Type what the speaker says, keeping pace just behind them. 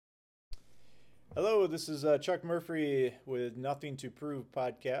Hello, this is Chuck Murphy with Nothing to Prove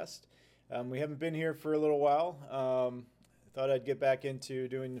podcast. We haven't been here for a little while. Thought I'd get back into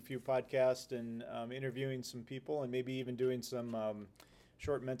doing a few podcasts and interviewing some people and maybe even doing some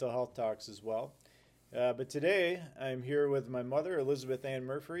short mental health talks as well. But today I'm here with my mother, Elizabeth Ann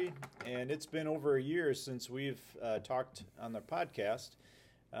Murphy, and it's been over a year since we've talked on the podcast.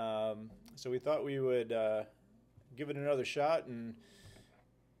 So we thought we would give it another shot and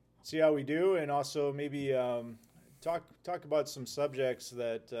see how we do, and also maybe talk about some subjects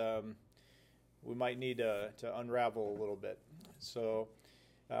that we might need to unravel a little bit. So,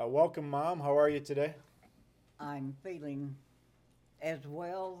 welcome, Mom. How are you today? I'm feeling as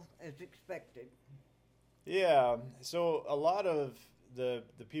well as expected. Yeah. So a lot of the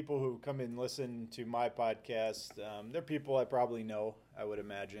people who come and listen to my podcast, they're people I probably know, I would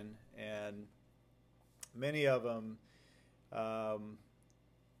imagine, and many of them. Um,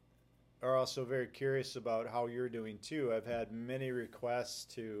 are also very curious about how you're doing too. I've had many requests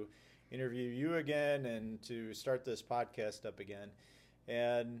to interview you again and to start this podcast up again.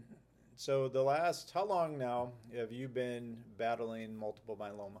 And so how long now have you been battling multiple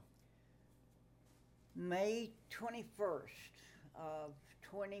myeloma? May 21st of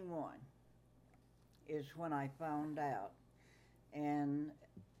 21 is when I found out. And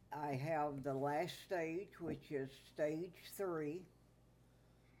I have the last stage, which is stage 3.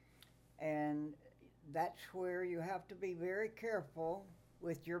 And that's where you have to be very careful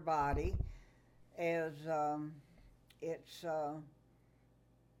with your body as it's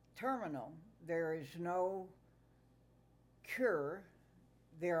terminal. There is no cure.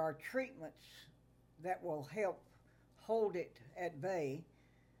 There are treatments that will help hold it at bay,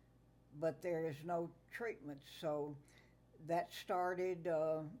 but there is no treatment. So that started,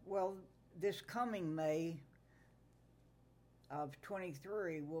 this coming May of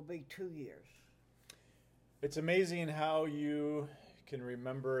 23 will be 2 years. It's amazing how you can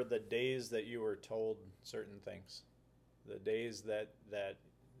remember the days that you were told certain things, the days that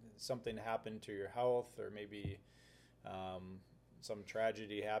something happened to your health, or maybe some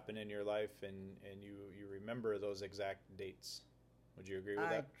tragedy happened in your life, and you remember those exact dates. Would you agree with I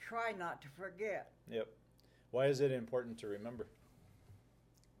that? try not to forget. Yep. Why is it important to remember?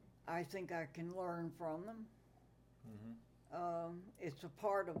 I think I can learn from them. Hmm. It's a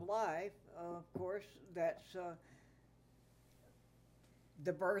part of life, of course. That's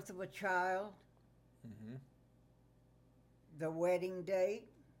the birth of a child, Hmm. the wedding date,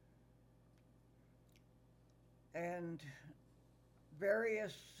 and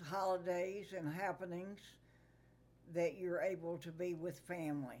various holidays and happenings that you're able to be with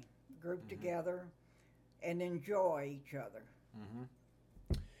family, group Hmm. together, and enjoy each other. Hmm.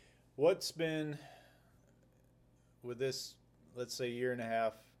 What's been with this, let's say, year and a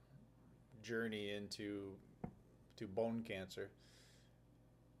half journey into to bone cancer?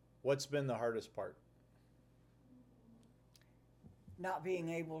 What's been the hardest part? Not being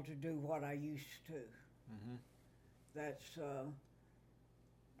able to do what I used to. Hmm. That's,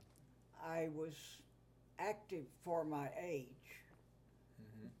 I was active for my age,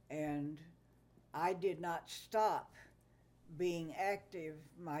 Hmm. and I did not stop being active.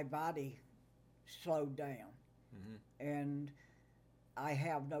 My body slowed down, Hmm. and I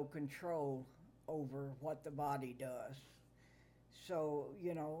have no control over what the body does. So,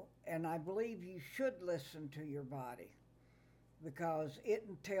 and I believe you should listen to your body because it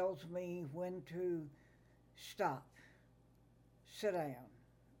tells me when to stop, sit down,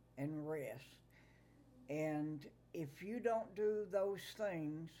 and rest. And if you don't do those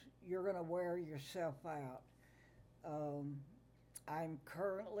things, you're going to wear yourself out. Um, I'm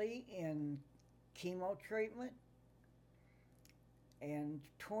currently in chemo treatment, and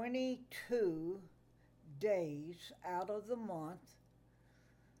 22 days out of the month,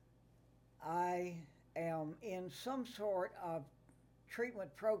 I am in some sort of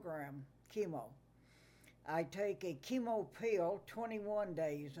treatment program, chemo. I take a chemo pill 21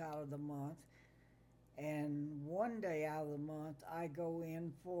 days out of the month, and 1 day out of the month, I go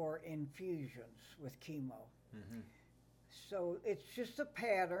in for infusions with chemo. Hmm. So it's just a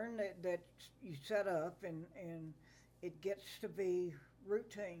pattern that you set up, and it gets to be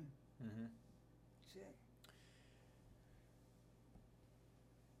routine. Hmm. That's it.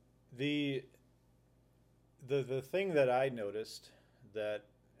 The the thing that I noticed that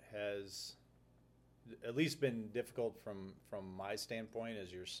has at least been difficult from my standpoint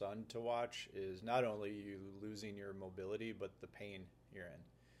as your son to watch is not only you losing your mobility but the pain you're in.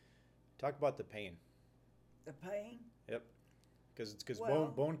 Talk about the pain. The pain? Yep. Because Well,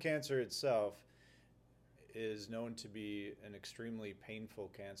 bone cancer itself is known to be an extremely painful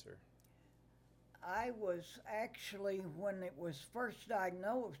cancer. I was actually, when it was first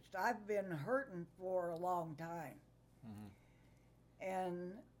diagnosed, I've been hurting for a long time.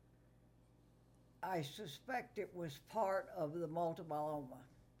 And I suspect it was part of the multiple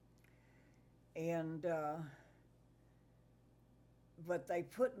myeloma. And, but they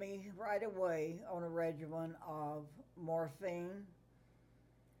put me right away on a regimen of morphine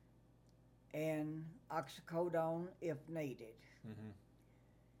and oxycodone if needed.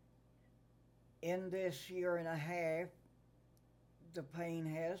 In this year and a half, the pain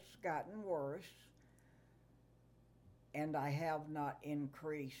has gotten worse, and I have not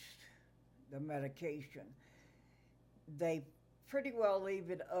increased the medication. They pretty well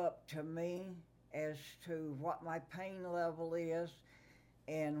leave it up to me as to what my pain level is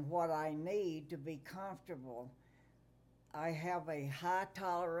and what I need to be comfortable. I have a high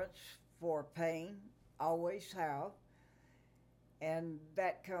tolerance for pain, always have, and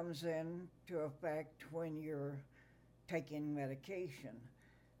that comes into effect when you're taking medication.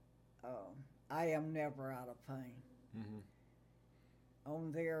 I am never out of pain.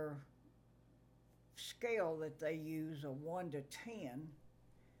 On their scale that they use, a 1 to 10,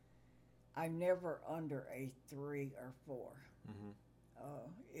 I'm never under a 3 or 4.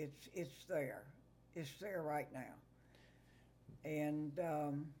 It's there. It's there right now. And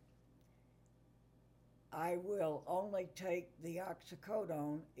I will only take the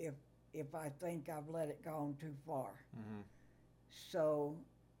oxycodone if I think I've let it gone too far. So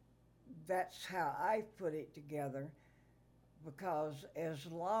that's how I put it together, because as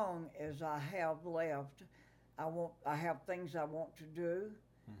long as I have left, I have things I want to do,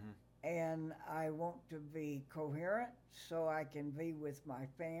 and I want to be coherent so I can be with my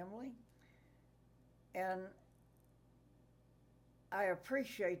family. And I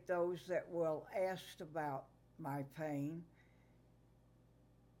appreciate those that will ask about my pain,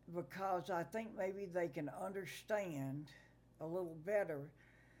 because I think maybe they can understand a little better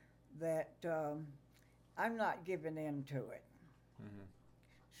that I'm not giving in to it.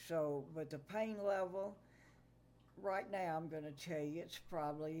 So, but the pain level, right now I'm going to tell you it's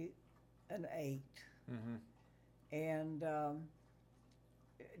probably an 8. And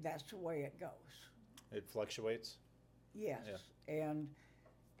that's the way it goes. It fluctuates? Yes. Yeah. And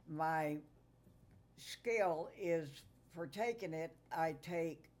my scale is, for taking it, I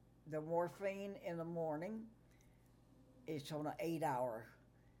take the morphine in the morning. It's on an 8-hour.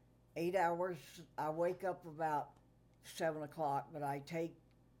 8 hours, I wake up about 7 o'clock, but I take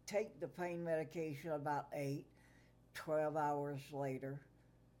the pain medication about 8. 12 hours later,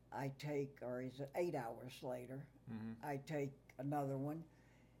 I take, or is it 8 hours later, I take another one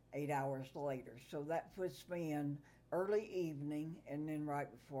 8 hours later. So that puts me in early evening and then right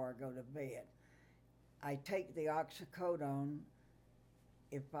before I go to bed. I take the oxycodone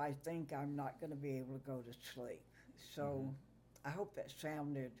if I think I'm not going to be able to go to sleep. So I hope that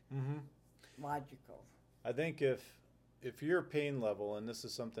sounded logical. I think if your pain level, and this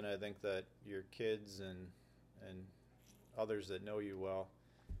is something I think that your kids and others that know you well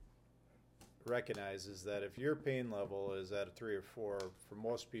recognize, is that if your pain level is at a 3 or 4, for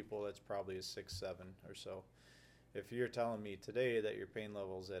most people that's probably a 6, 7 or so. If you're telling me today that your pain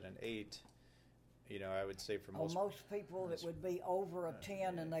level is at an 8, I would say for most people it would be over a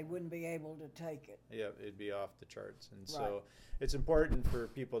 10 and they wouldn't be able to take it. Yeah, it'd be off the charts. And so it's important for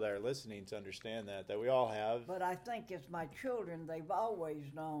people that are listening to understand that we all have. But I think as my children, they've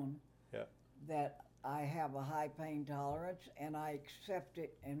always known that I have a high pain tolerance, and I accept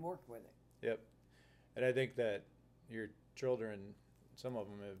it and work with it. Yep. And I think that your children, some of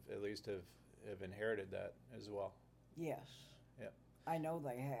them have at least have inherited that as well. Yes. Yep. I know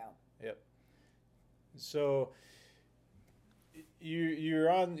they have. Yep. So you're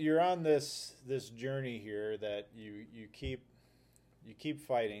on this journey here that you keep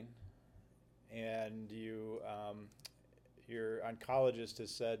fighting, and your oncologist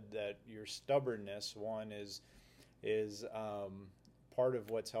has said that your stubbornness, one, is part of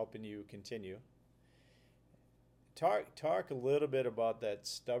what's helping you continue. Talk a little bit about that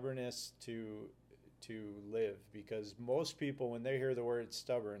stubbornness to live, because most people, when they hear the word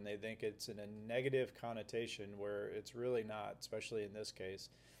stubborn, they think it's in a negative connotation, where it's really not. Especially in this case,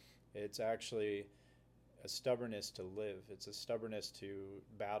 it's actually a stubbornness to live. It's a stubbornness to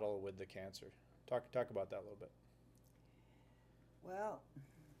battle with the cancer. Talk about that a little bit. Well,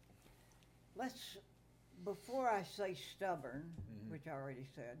 before I say stubborn, which I already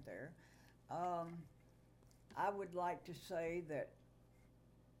said there, I would like to say that,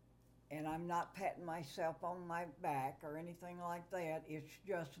 and I'm not patting myself on my back or anything like that, it's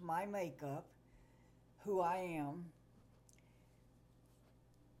just my makeup, who I am.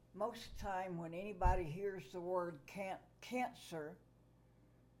 most of the time when anybody hears the word cancer,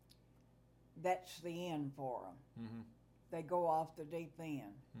 that's the end for them. Mm-hmm. They go off the deep end.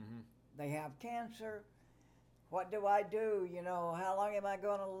 Mm-hmm. They have cancer. What do I do? You know, how long am I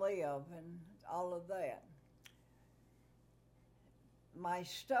going to live? And all of that. My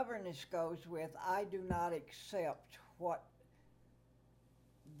stubbornness goes with I do not accept what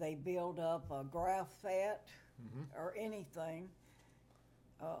they build up, a graft fat Mm-hmm. or anything.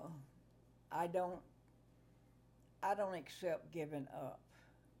 I don't accept giving up.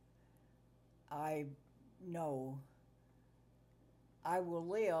 I know I will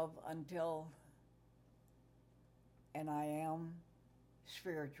live until, and I am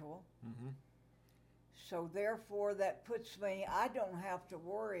spiritual. Mm-hmm. So therefore that puts me, I don't have to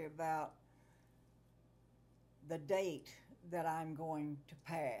worry about the date that I'm going to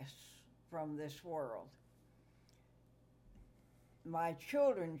pass from this world. My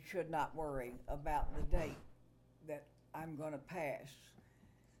children should not worry about the date that I'm going to pass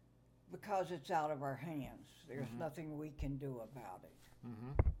because it's out of our hands. There's Mhm. nothing we can do about it.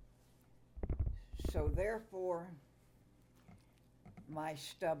 Mm-hmm. So therefore, my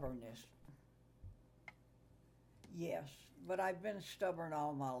stubbornness. Yes, but I've been stubborn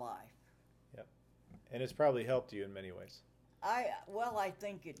all my life. And it's probably helped you in many ways. I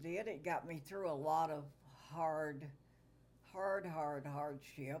think it did. It got me through a lot of hardships.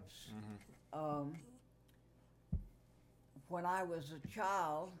 Mm-hmm. When I was a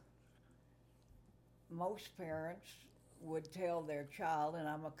child, most parents would tell their child, and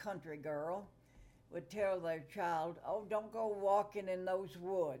I'm a country girl, would tell their child, oh, don't go walking in those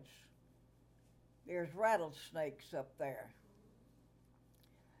woods. There's rattlesnakes up there.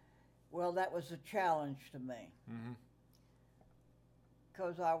 Well, that was a challenge to me Mm-hmm.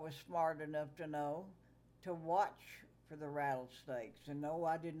 because I was smart enough to know to watch for the rattlesnakes. And no,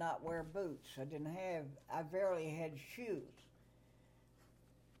 I did not wear boots. I barely had shoes.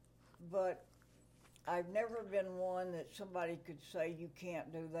 But I've never been one that somebody could say you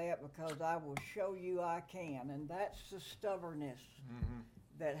can't do that because I will show you I can. And that's the stubbornness Mm-hmm.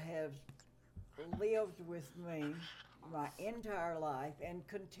 that has lived with me my entire life and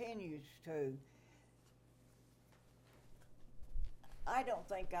continues to. I don't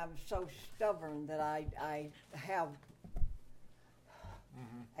think I'm so stubborn that I have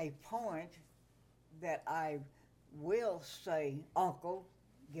Mm-hmm. a point that I will say, Uncle,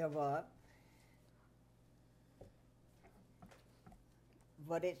 give up.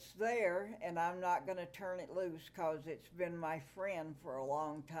 But it's there, and I'm not going to turn it loose because it's been my friend for a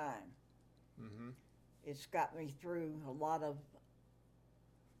long time. Mm-hmm. It's got me through a lot of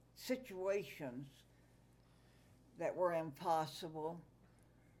situations that were impossible,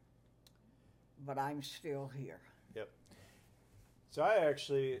 but I'm still here. Yep. So I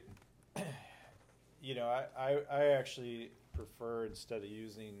actually, I actually prefer, instead of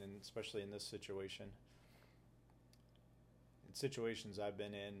using, and especially in this situation, in situations I've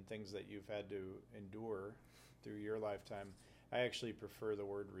been in, things that you've had to endure through your lifetime, I actually prefer the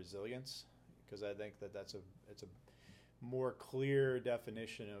word resilience because I think that it's a more clear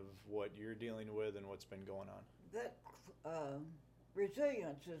definition of what you're dealing with and what's been going on. That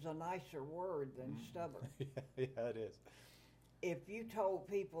resilience is a nicer word than stubborn. Yeah, it is. If you told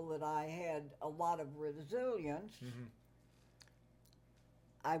people that I had a lot of resilience, Mm-hmm.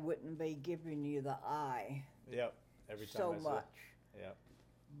 I wouldn't be giving you the eye Yep. Every time so I say, much. Yep.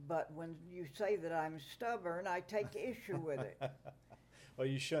 But when you say that I'm stubborn, I take issue with it. Well,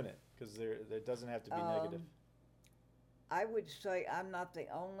 you shouldn't, because there doesn't have to be negative. I would say I'm not the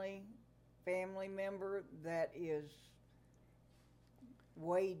only family member that is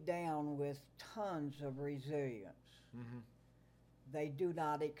weighed down with tons of resilience. Mm-hmm. They do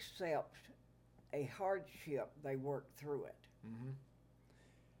not accept a hardship, they work through it. Mm-hmm.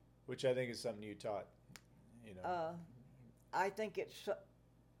 Which I think is something you taught. I think it's,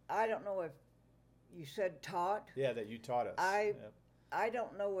 I don't know if you said taught. Yeah, that you taught us. Yep. I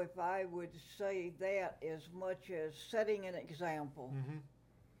don't know if I would say that as much as setting an example. Mm-hmm.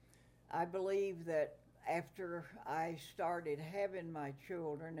 I believe that after I started having my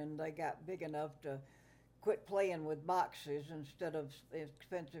children and they got big enough to quit playing with boxes instead of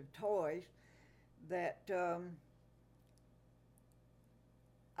expensive toys, that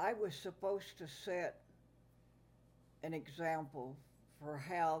I was supposed to set an example for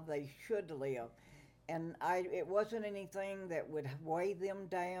how they should live. And it wasn't anything that would weigh them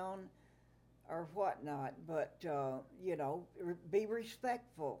down or whatnot, but, be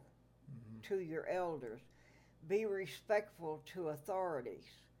respectful Mm-hmm. to your elders. Be respectful to authorities.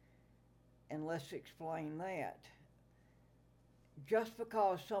 And let's explain that. just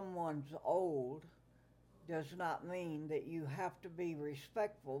because someone's old does not mean that you have to be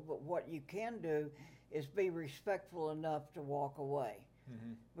respectful, but what you can do is be respectful enough to walk away.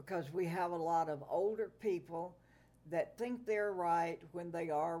 Mm-hmm. Because we have a lot of older people that think they're right when they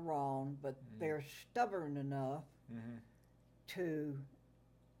are wrong, but they're stubborn enough Mm-hmm. to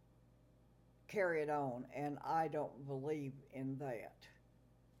carry it on, and I don't believe in that.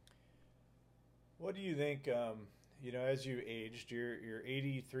 What do you think, as you aged, you're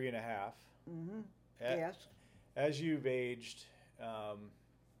 83 and a half. Mm-hmm. A- Yes. As you've aged,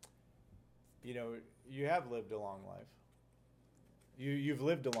 you know, you have lived a long life. You've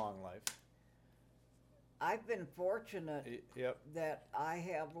lived a long life. I've been fortunate Yep. that I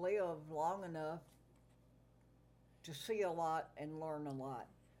have lived long enough to see a lot and learn a lot.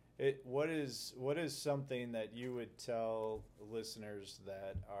 What is something that you would tell listeners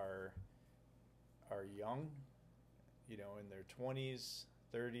that are young, in their 20s,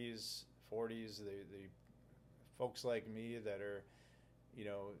 30s, 40s, the folks like me that are,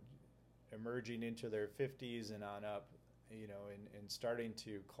 emerging into their 50s and on up, and starting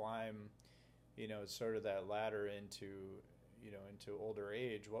to climb, sort of that ladder into older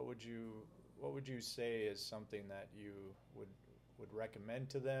age. What would you say is something that you would recommend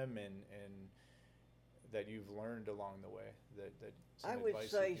to them and that you've learned along the way that some I would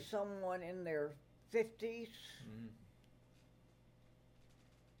advice say you could- someone in their 50s, Mhm.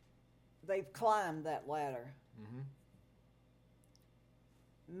 they've climbed that ladder. Mhm.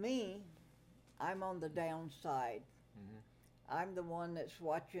 Me, I'm on the downside. Mhm. I'm the one that's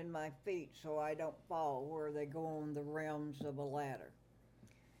watching my feet so I don't fall where they go on the realms of a ladder.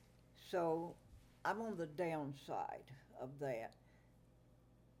 So I'm on the downside of that.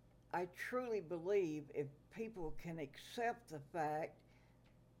 I truly believe if people can accept the fact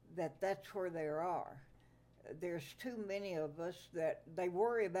that that's where they are. There's too many of us that they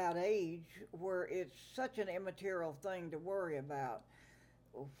worry about age where it's such an immaterial thing to worry about,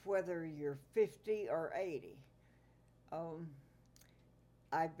 whether you're 50 or 80.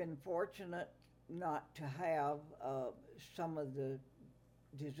 I've been fortunate not to have some of the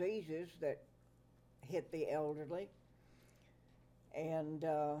diseases that hit the elderly, and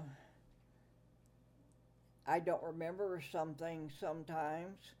I don't remember some things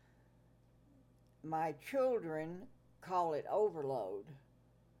sometimes. My children call it overload.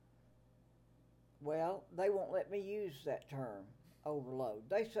 Well, they won't let me use that term, overload.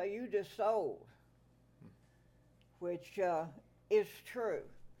 They say you just old, which is true.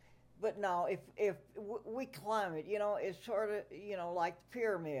 But no, if we climb it, it's sort of, like the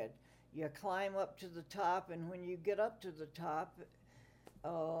pyramid. You climb up to the top, and when you get up to the top,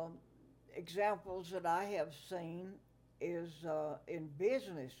 examples that I have seen is in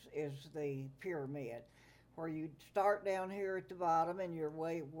business is the pyramid, where you start down here at the bottom and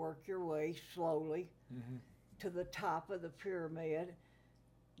work your way slowly Mhm. to the top of the pyramid.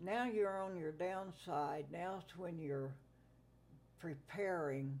 Now you're on your downside. Now it's when you're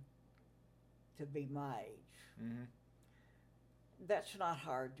preparing to be my age. Mhm. That's not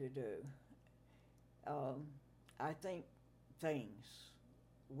hard to do. I think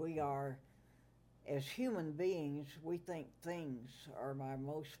we are, as human beings, we think things are my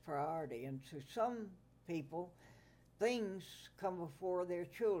most priority. And to some people, things come before their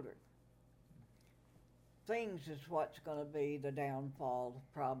children. Things is what's going to be the downfall,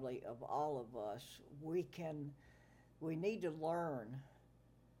 probably, of all of us. We need to learn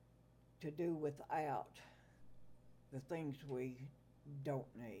to do without the things we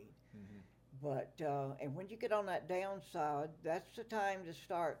don't need. Mhm. But and when you get on that downside, that's the time to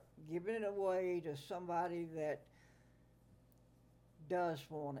start giving it away to somebody that does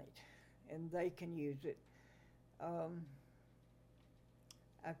want it, and they can use it.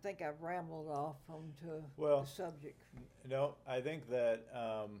 I think I've rambled off onto Well, the subject. No, I think that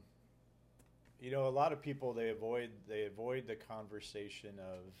a lot of people they avoid the conversation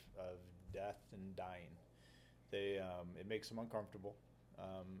of death and dying. It makes them uncomfortable.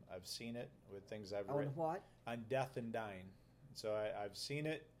 I've seen it with things I've On written what? on death and dying. So I've seen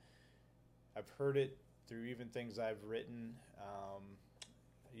it. I've heard it through even things I've written.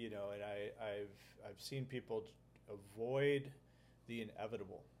 And I've seen people avoid the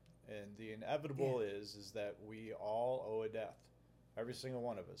inevitable, and the inevitable is that we all owe a death. Every single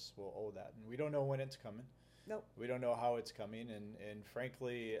one of us will owe that, and we don't know when it's coming. Nope. We don't know how it's coming, and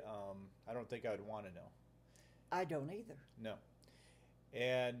frankly, I don't think I'd want to know. I don't either. No,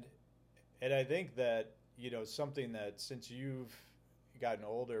 and I think that something that since you've gotten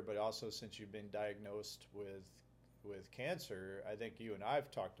older, but also since you've been diagnosed with cancer, I think you and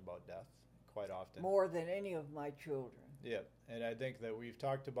I've talked about death quite often. More than any of my children. Yeah, and I think that we've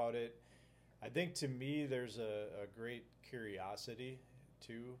talked about it. I think to me, there's a great curiosity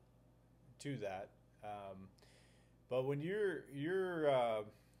to that. But when you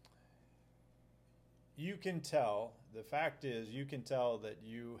can tell. The fact is, you can tell that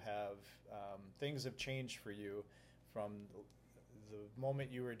you have things have changed for you from the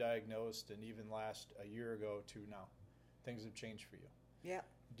moment you were diagnosed, and even last a year ago to now. Things have changed for you. Yeah.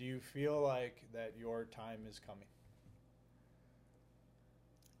 Do you feel like that your time is coming?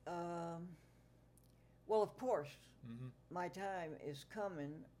 Um, well, of course, Mm-hmm. my time is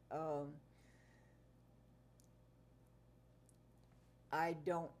coming. Um, I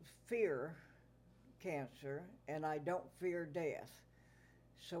don't fear cancer and I don't fear death.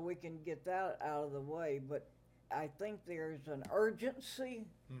 So we can get that out of the way. But I think there's an urgency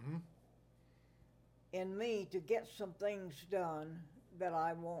Mm-hmm. in me to get some things done that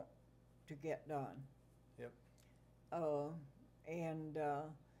I want to get done. Yep. Uh, and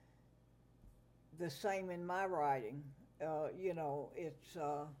the same in my writing. It's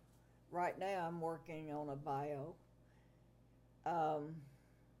right now I'm working on a bio.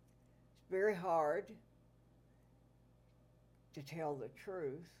 It's very hard to tell the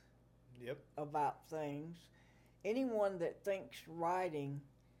truth Yep. about things. Anyone that thinks writing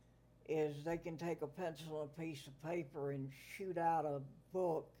is they can take a pencil and a piece of paper and shoot out a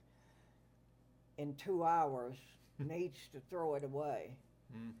book in 2 hours needs to throw it away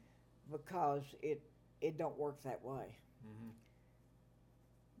Mm. because it don't work that way. Mm-hmm.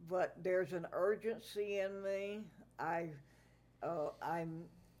 But there's an urgency in me. I'm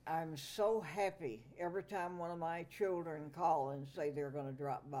so happy every time one of my children call and say they're going to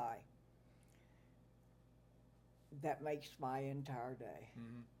drop by. That makes my entire day.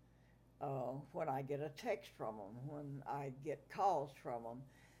 Mm-hmm. When I get a text from them, when I get calls from them,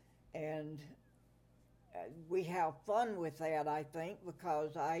 and we have fun with that, I think,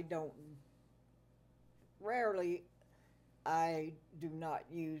 because I do not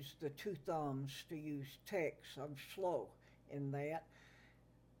use the two thumbs to use text. I'm slow in that.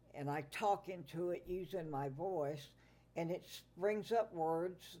 And I talk into it using my voice, and it brings up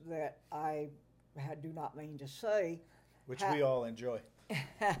words that I do not mean to say. Which we all enjoy.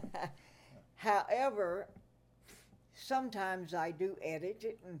 However, sometimes I do edit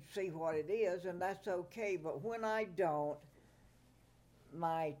it and see what it is, and that's okay. But when I don't,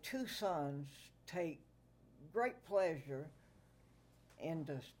 my two sons take great pleasure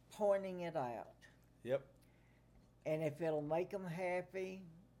into pointing it out. Yep. And if it'll make them happy,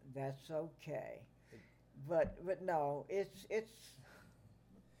 that's okay. But no, it's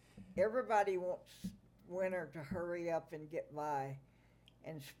everybody wants winter to hurry up and get by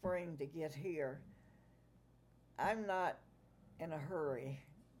and spring to get here. I'm not in a hurry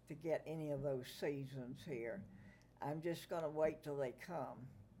to get any of those seasons here. I'm just going to wait till they come.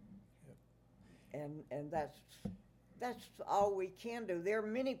 Yep. And that's all we can do. There are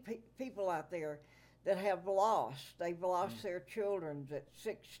many people out there that have lost. They've lost their children at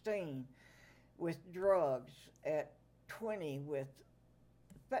 16 with drugs, at 20 with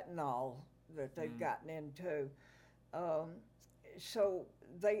fentanyl that they've gotten into. So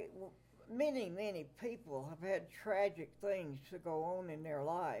many people have had tragic things to go on in their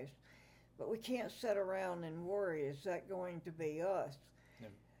lives, but we can't sit around and worry, is that going to be us? No.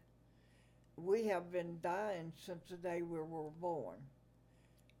 We have been dying since the day we were born.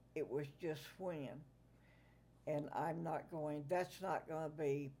 It was just when. And that's not going to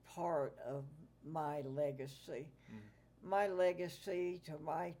be part of my legacy. Mm. My legacy to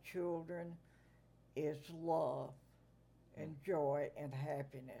my children is love and joy and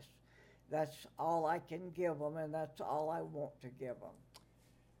happiness. That's all I can give them, and that's all I want to give them.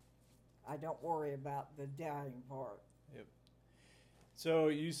 I don't worry about the dying part. Yep. So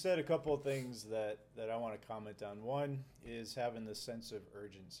you said a couple of things that I want to comment on. One is having the sense of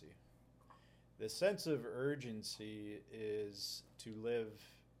urgency. The sense of urgency is to live,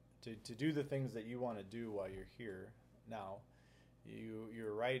 to do the things that you want to do while you're here now.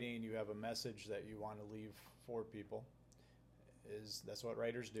 You're writing, you have a message that you want to leave for people. That's what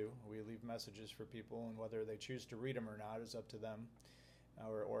writers do. We leave messages for people, and whether they choose to read them or not is up to them,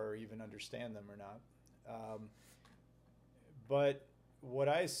 or even understand them or not. But what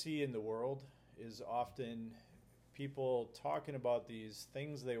I see in the world is often people talking about these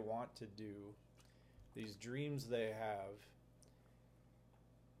things they want to do, these dreams they have,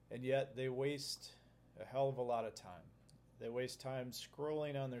 and yet they waste a hell of a lot of time. They waste time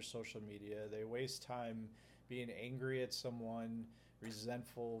scrolling on their social media. They waste time being angry at someone,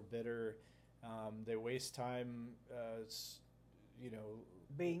 resentful, bitter. They waste time,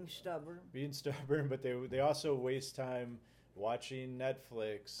 Being stubborn. being stubborn, but they also waste time watching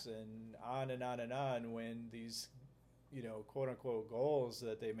Netflix and on and on and on when these, quote unquote goals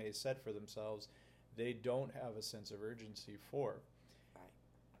that they may set for themselves, they don't have a sense of urgency for.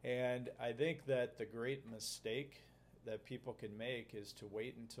 Right. And I think that the great mistake that people can make is to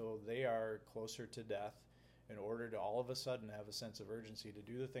wait until they are closer to death in order to all of a sudden have a sense of urgency to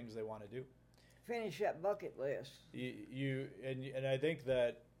do the things they want to do. Finish that bucket list. And I think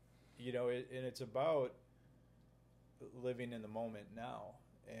that, and it's about living in the moment now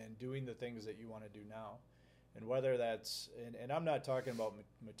and doing the things that you want to do now. And whether that's, and I'm not talking about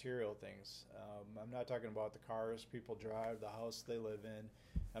material things. I'm not talking about the cars people drive, the house they live in.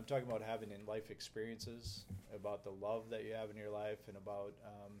 I'm talking about having in life experiences, about the love that you have in your life, and about,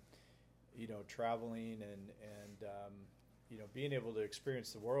 traveling and being able to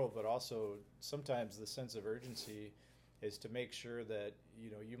experience the world. But also sometimes the sense of urgency is to make sure that,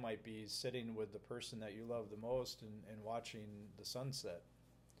 you might be sitting with the person that you love the most and watching the sunset.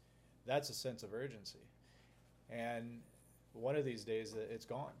 That's a sense of urgency. And one of these days it's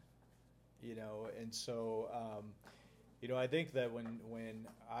gone, and so, I think that when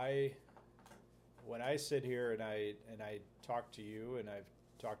I sit here and I talk to you, and I've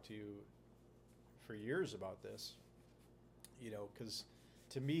talked to you for years about this, because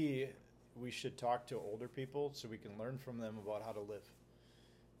to me, we should talk to older people so we can learn from them about how to live.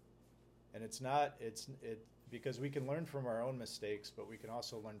 And it's because we can learn from our own mistakes, but we can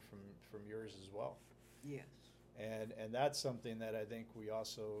also learn from yours as well. Yes. And that's something that I think we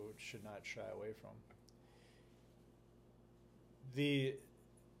also should not shy away from.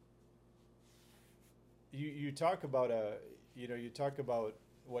 You talk about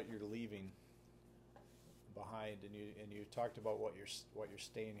what you're leaving behind, and you talked about what you're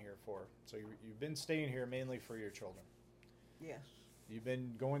staying here for. So you've been staying here mainly for your children. Yes. You've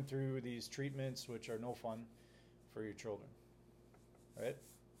been going through these treatments, which are no fun, for your children, right?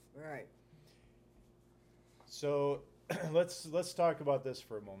 Right. So let's talk about this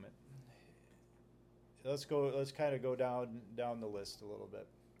for a moment. Let's kind of go down the list a little bit.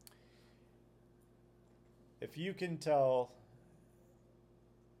 If you can tell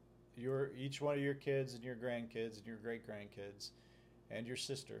each one of your kids and your grandkids and your great grandkids and your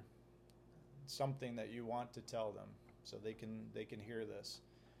sister something that you want to tell them so they can hear this,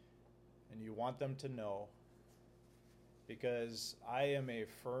 and you want them to know, because I am a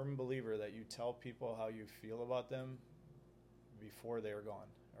firm believer that you tell people how you feel about them before they're gone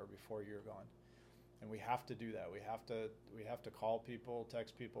or before you're gone. And we have to do that. We have to call people,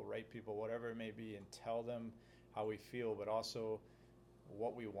 text people, write people, whatever it may be, and tell them how we feel, but also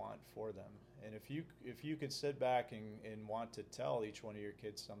what we want for them. And if you could sit back and want to tell each one of your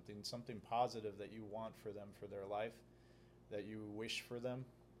kids something positive that you want for them, for their life, that you wish for them,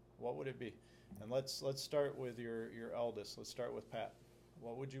 what would it be? And let's start with your eldest. Let's start with Pat.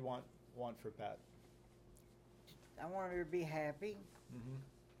 What would you want for Pat? I want her to be happy. Mm-hmm.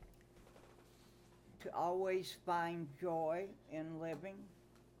 To always find joy in living.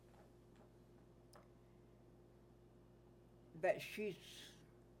 That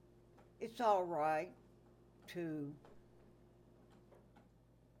it's all right to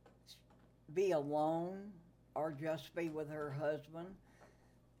be alone or just be with her husband.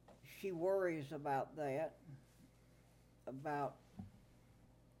 She worries about that, about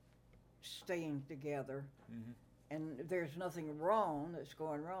staying together. Mm-hmm. And there's nothing wrong that's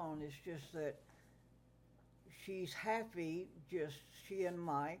going wrong. It's just that she's happy just she and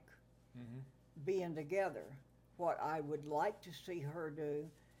Mike Mm-hmm. being together. What I would like to see her do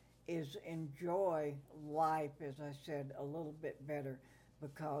is enjoy life, as I said, a little bit better,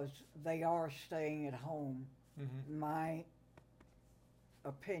 because they are staying at home. Mm-hmm. My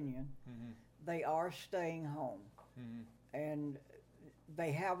opinion, Mm-hmm. they are staying home. Mm-hmm. And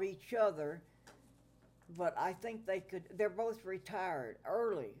they have each other, but I think they're both retired,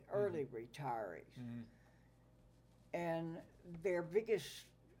 early retirees. Mm-hmm. And their biggest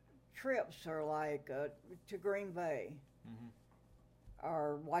trips are like to Green Bay, Mm-hmm.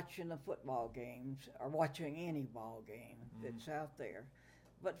 or watching the football games, or watching any ball game that's out there.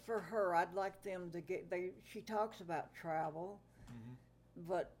 But for her, I'd like them to she talks about travel, Mm-hmm.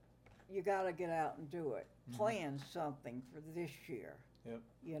 but you got to get out and do it. Mm-hmm. Plan something for this year. Yep.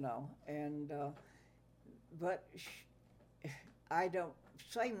 And but I don't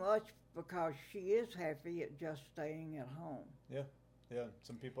say much because she is happy at just staying at home. Yeah. Yeah.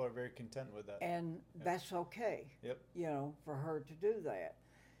 Some people are very content with that. And that's okay. Yep. For her to do that.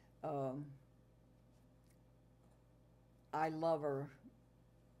 I love her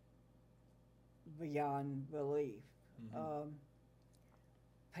beyond belief. Mm-hmm.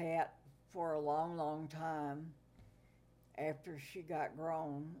 Pat, for a long, long time, after she got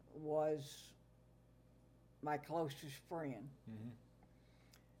grown, was my closest friend. Mm-hmm.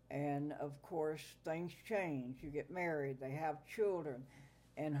 And of course, things change. You get married, they have children,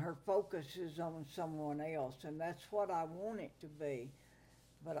 and her focus is on someone else. And that's what I want it to be.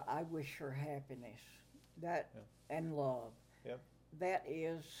 But I wish her happiness and love. Yep. That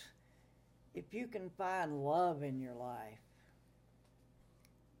is, if you can find love in your life,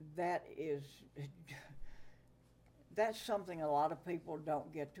 that's something a lot of people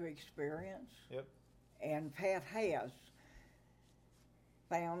don't get to experience. Yep. And Pat has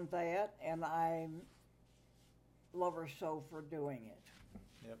found that, and I love her so for doing it.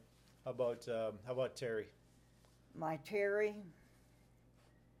 Yep. How about Terry? My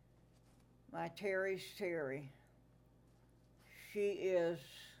Terry's Terry. She is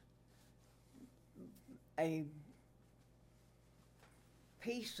a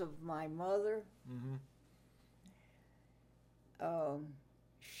piece of my mother. Mm-hmm.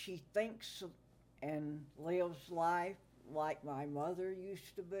 She thinks and lives life like my mother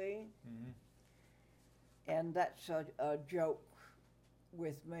used to be. Mm-hmm. And that's a joke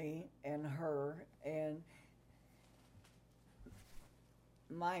with me and her. And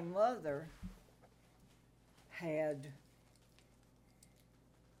my mother there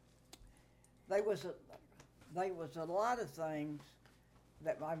was a lot of things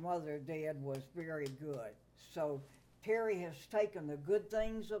that my mother did was very good. So Terry has taken the good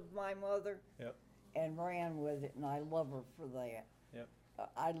things of my mother. Yep. And ran with it, and I love her for that. Yep.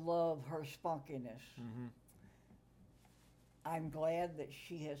 I love her spunkiness. Mm-hmm. I'm glad that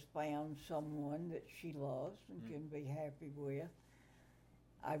she has found someone that she loves and can be happy with.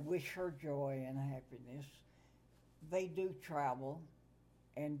 I wish her joy and happiness. They do travel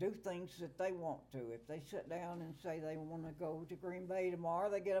and do things that they want to. If they sit down and say they want to go to Green Bay tomorrow,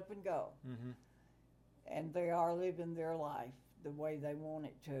 they get up and go. Mm-hmm. And they are living their life the way they want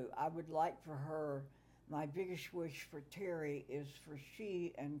it to. I would like for her, my biggest wish for Terry is for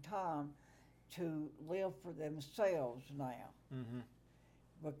she and Tom to live for themselves now. Mm-hmm.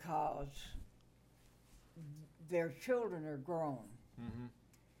 Because their children are grown. Mm-hmm.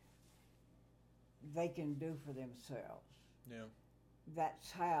 They can do for themselves. Yeah. That's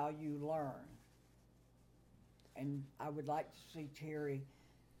how you learn. And I would like to see Terry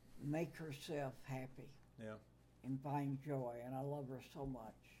make herself happy. Yeah. And find joy, and I love her so much.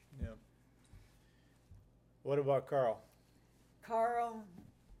 Yeah. What about Carl? Carl,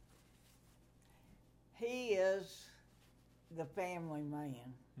 he is the family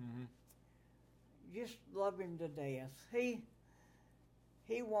man. Mm-hmm. Just love him to death. He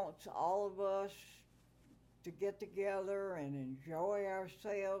wants all of us to get together and enjoy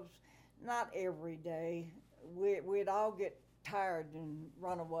ourselves. Not every day. We'd all get tired and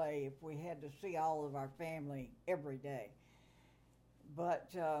run away if we had to see all of our family every day. But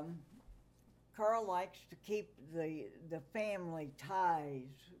Carl likes to keep the family ties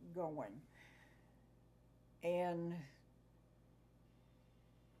going. And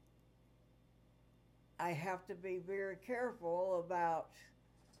I have to be very careful about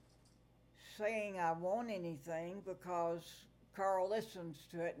saying I want anything because Carl listens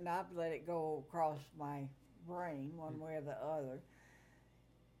to it and I've let it go across my brain one way or the other.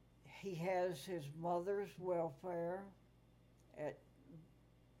 He has his mother's welfare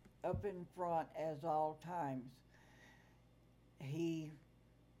up in front as all times. He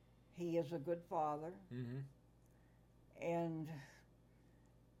is a good father. Mm-hmm. And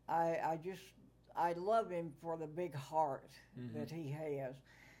I love him for the big heart Mm-hmm. that he has.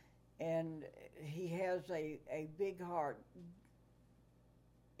 And he has a big heart,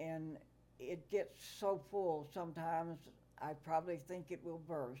 and it gets so full sometimes I probably think it will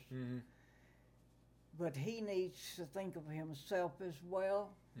burst. Mm-hmm. But he needs to think of himself as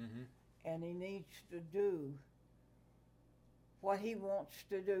well, Mm-hmm. and he needs to do what he wants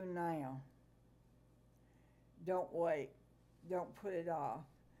to do now. Don't wait. Don't put it off.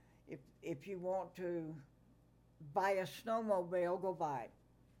 If you want to buy a snowmobile, go buy it.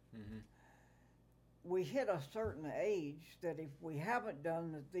 Mm-hmm. We hit a certain age that if we haven't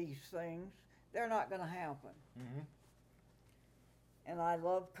done these things, they're not going to happen. Mm-hmm. And I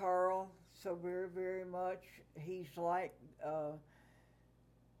love Carl so very, very much. He's like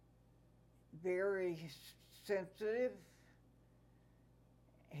very sensitive.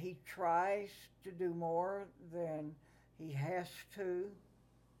 He tries to do more than he has to.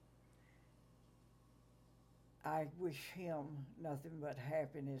 I wish him nothing but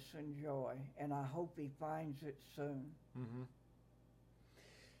happiness and joy, and I hope he finds it soon. Mm-hmm.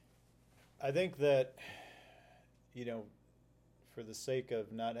 I think that, for for the sake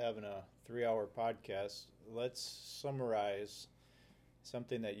of not having a 3-hour podcast, let's summarize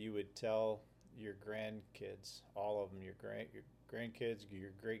something that you would tell your grandkids, all of them, your grandkids,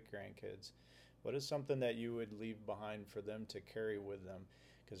 your great grandkids. What is something that you would leave behind for them to carry with them?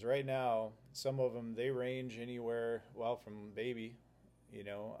 Because right now, some of them, they range anywhere, well, from baby,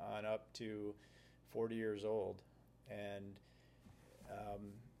 on up to 40 years old. And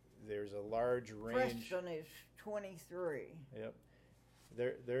there's a large range. Preston is 23. Yep.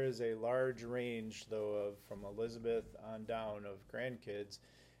 There is a large range, though, of from Elizabeth on down of grandkids.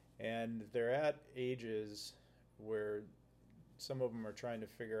 And they're at ages where some of them are trying to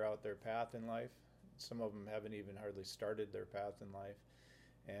figure out their path in life. Some of them haven't even hardly started their path in life.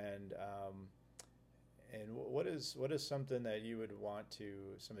 And what is something that you would want to,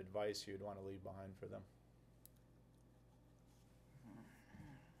 some advice you would want to leave behind for them?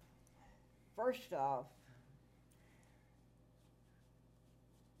 First off,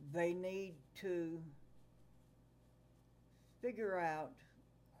 they need to figure out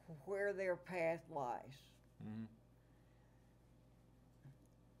where their path lies. Mm-hmm.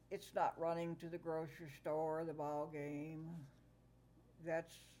 It's not running to the grocery store, the ball game.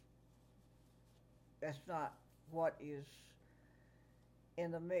 That's not what is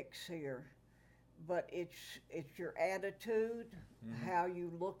in the mix here. But it's your attitude, Mm-hmm. how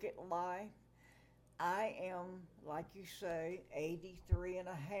you look at life. I am, like you say, 83 and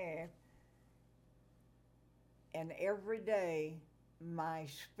a half, and every day my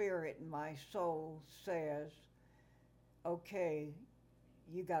spirit and my soul says, okay,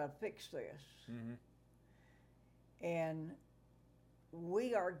 you got to fix this. Mm-hmm. And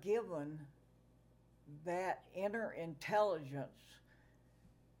we are given that inner intelligence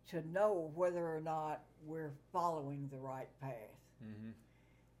to know whether or not we're following the right path. Mm-hmm.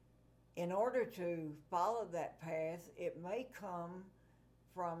 In order to follow that path, it may come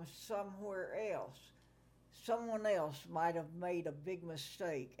from somewhere else. Someone else might have made a big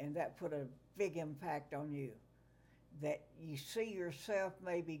mistake, and that put a big impact on you. That you see yourself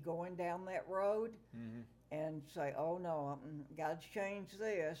maybe going down that road, Mm-hmm. and say, "Oh no, got to change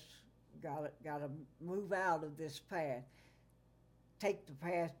this. Got to move out of this path. Take the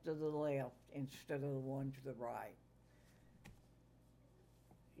path to the left instead of the one to the right."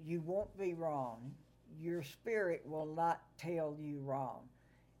 You won't be wrong. Your spirit will not tell you wrong.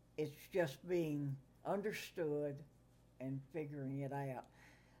 It's just being understood and figuring it out.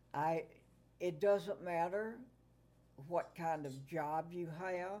 It doesn't matter what kind of job you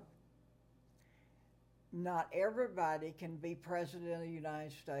have. Not everybody can be president of the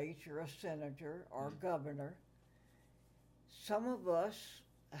United States or a senator or governor. Some of us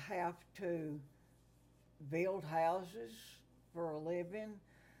have to build houses for a living,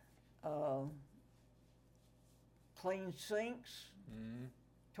 clean sinks, Mm-hmm.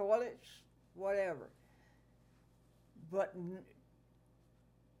 toilets, whatever. But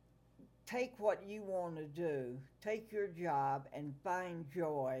take what you want to do, take your job and find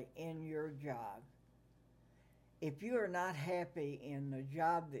joy in your job. If you are not happy in the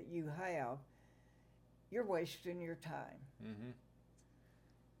job that you have, you're wasting your time. Mm-hmm.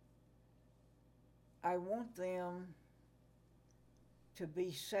 I want them to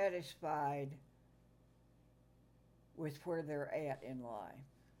be satisfied with where they're at in life.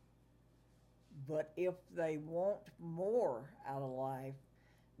 But if they want more out of life,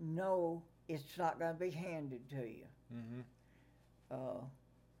 know it's not going to be handed to you. Mm-hmm.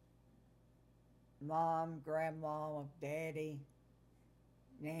 Mom, grandma, daddy,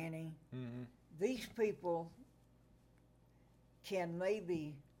 nanny, Mm-hmm. these people can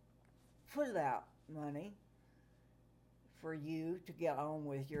maybe put out money for you to get on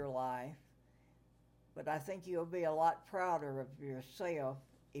with your life, but I think you'll be a lot prouder of yourself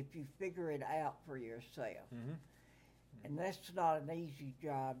if you figure it out for yourself. Mm-hmm. And that's not an easy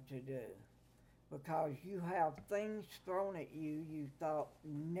job to do, because you have things thrown at you you thought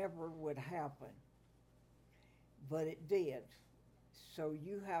never would happen, but it did. So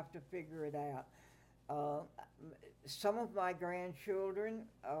you have to figure it out. Some of my grandchildren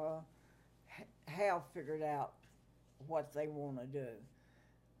have figured out what they want to do,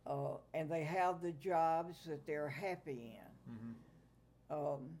 and they have the jobs that they're happy in.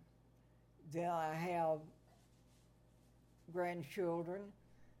 Mm-hmm. Then I have grandchildren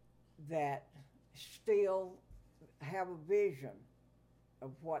that still have a vision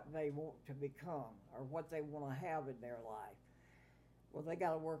of what they want to become or what they want to have in their life. Well, they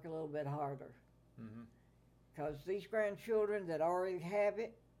got to work a little bit harder, Mm-hmm. because these grandchildren that already have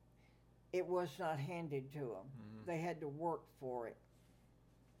it, it was not handed to them. Mm-hmm. They had to work for it.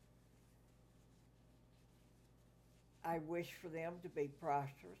 I wish for them to be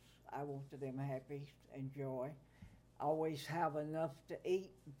prosperous. I want them happy and joy. Always have enough to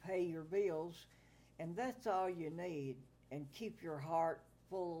eat and pay your bills, and that's all you need. And keep your heart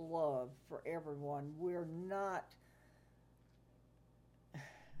full of love for everyone. We're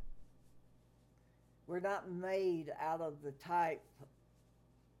not made out of the type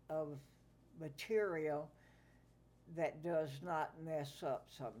of material that does not mess up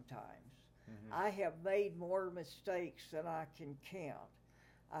sometimes. I have made more mistakes than I can count.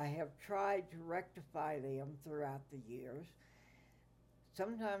 I have tried to rectify them throughout the years.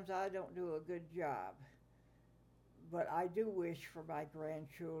 Sometimes I don't do a good job, but I do wish for my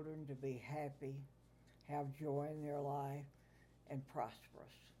grandchildren to be happy, have joy in their life, and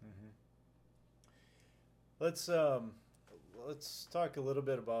prosperous. Let's talk a little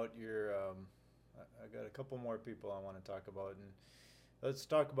bit about your. I got a couple more people I want to talk about, and let's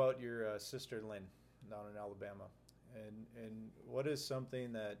talk about your sister Lynn down in Alabama, and what is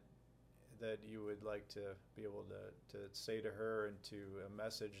something that you would like to be able to say to her, and to a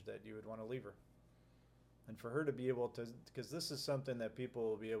message that you would want to leave her, and for her to be able to, because this is something that people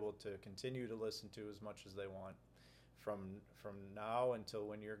will be able to continue to listen to as much as they want from now until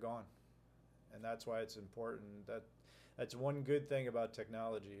when you're gone. And that's why it's important. That's one good thing about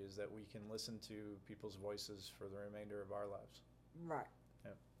technology, is that we can listen to people's voices for the remainder of our lives. Right.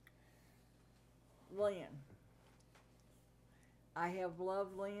 Yep. Lynn. I have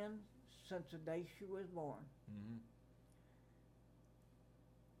loved Lynn since the day she was born.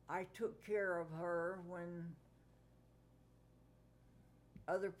 I took care of her when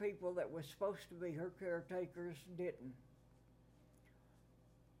other people that were supposed to be her caretakers didn't.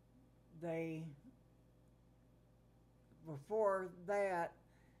 Before that,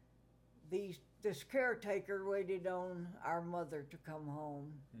 this caretaker waited on our mother to come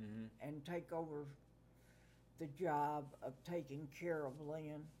home and take over the job of taking care of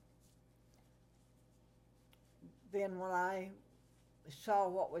Lynn. Then when I saw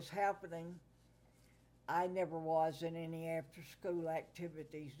what was happening, I never was in any after-school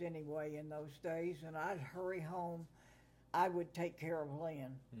activities anyway in those days, and I'd hurry home. I would take care of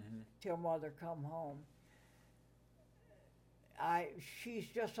Lynn till Mother come home. She's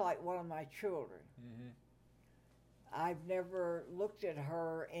just like one of my children. I've never looked at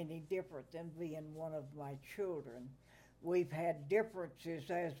her any different than being one of my children. We've had differences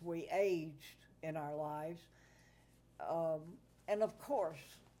as we aged in our lives. And of course,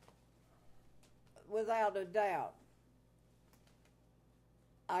 without a doubt,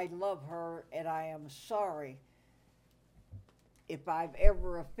 I love her, and I am sorry if I've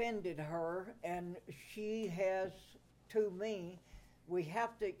ever offended her, and she has to me. We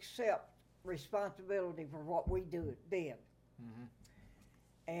have to accept responsibility for what we did.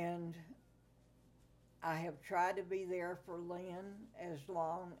 And I have tried to be there for Lynn as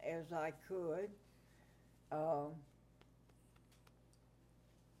long as I could.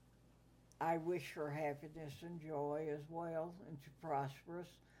 I wish her happiness and joy as well, and to prosperous.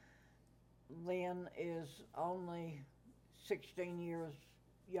 Lynn is only 16 years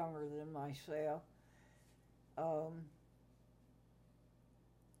younger than myself.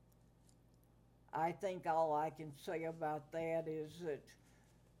 I think all I can say about that is that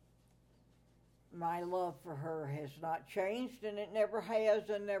my love for her has not changed, and it never has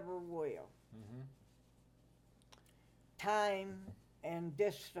and never will. Time and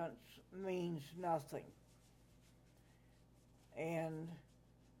distance means nothing. And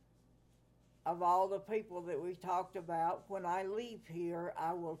of all the people that we talked about, when I leave here,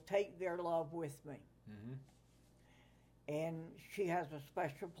 I will take their love with me. And she has a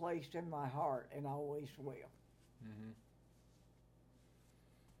special place in my heart, and always will.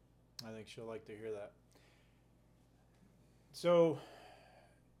 I think she'll like to hear that. So,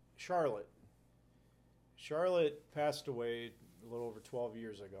 Charlotte passed away a little over 12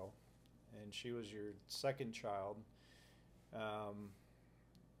 years ago, and she was your second child.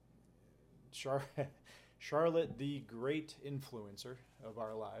 Charlotte, the great influencer of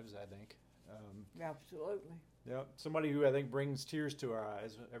our lives, I think. Absolutely. Yeah, somebody who I think brings tears to our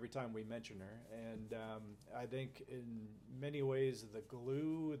eyes every time we mention her. And I think in many ways the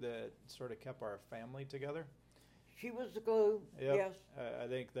glue that sort of kept our family together. She was the glue. Yep. Yes. I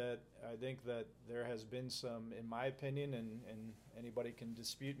think that there has been some, in my opinion, and anybody can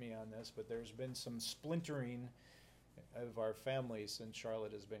dispute me on this, but there's been some splintering of our family since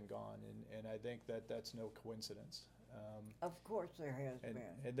Charlotte has been gone, and I think that that's no coincidence. Of course there has been.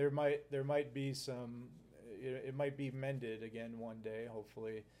 And there might be some, it might be mended again one day,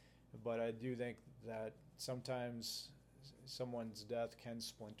 hopefully, but I do think that sometimes someone's death can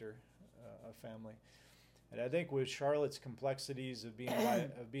splinter a family. And I think with Charlotte's complexities of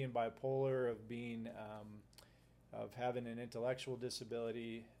being bipolar, of having an intellectual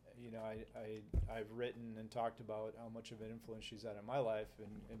disability, I've written and talked about how much of an influence she's had in my life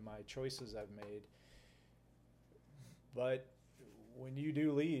and my choices I've made. But when you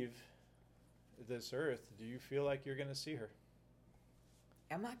do leave this earth, do you feel like you're going to see her?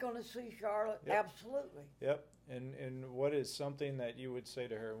 Am I going to see Charlotte? Yep. Absolutely. Yep. And what is something that you would say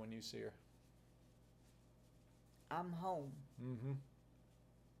to her when you see her? I'm home. Mm-hmm.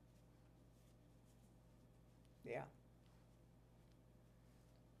 Yeah.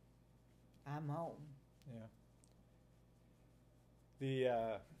 I'm home.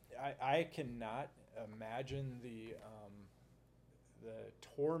 Yeah. I cannot imagine the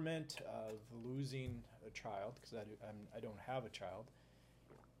torment of losing a child, because I don't have a child.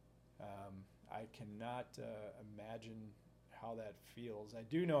 I cannot imagine how that feels. I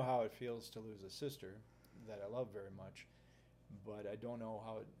do know how it feels to lose a sister that I love very much, but I don't know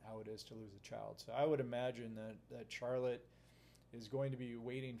how it is to lose a child. So I would imagine that Charlotte is going to be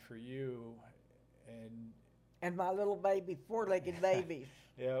waiting for you, and my little baby, four-legged babies.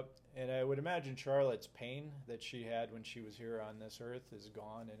 Yep. And I would imagine Charlotte's pain that she had when she was here on this earth is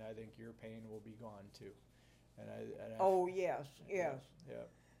gone, and I think your pain will be gone too. Oh yes. Yeah.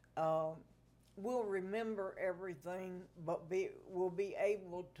 We'll remember everything, but we'll be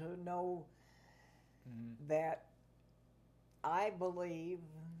able to know that I believe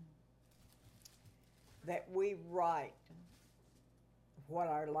that we write what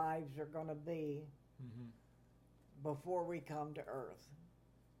our lives are going to be before we come to earth.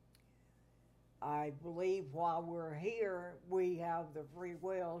 I believe while we're here, we have the free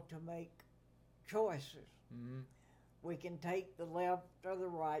will to make choices. Mm-hmm. We can take the left or the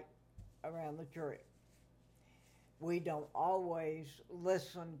right around the tree. We don't always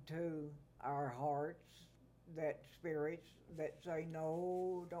listen to our hearts, spirits that say,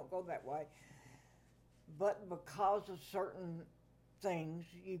 no, don't go that way. But because of certain things,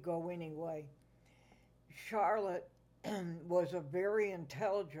 you go anyway. Charlotte was a very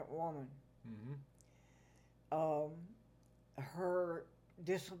intelligent woman. Mm-hmm. Her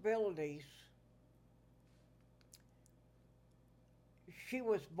disabilities, she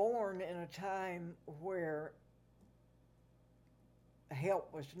was born in a time where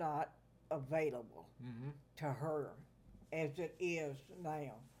help was not available to her as it is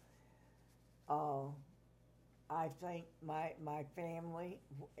now. I think my family,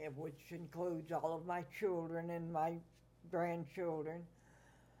 which includes all of my children and my grandchildren,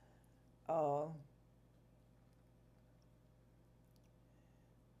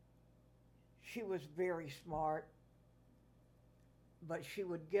 she was very smart, but she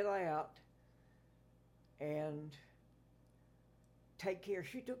would get out and take care.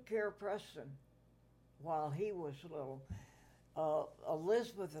 She took care of Preston while he was little.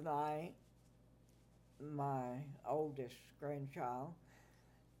 Elizabeth and I, my oldest grandchild,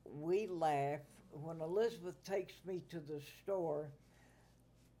 we laugh when Elizabeth takes me to the store.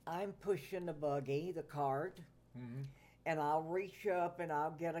 I'm pushing the buggy, the cart, and I'll reach up and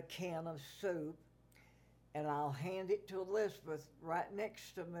I'll get a can of soup and I'll hand it to Elizabeth right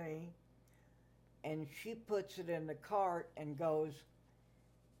next to me, and she puts it in the cart and goes,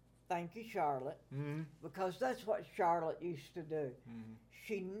 "Thank you, Charlotte," because that's what Charlotte used to do.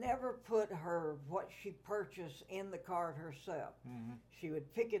 She never put what she purchased in the cart herself. She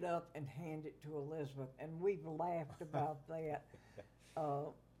would pick it up and hand it to Elizabeth, and we've laughed about that.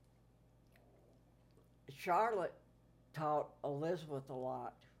 Charlotte taught Elizabeth a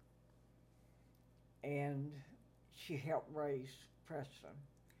lot, and she helped raise Preston.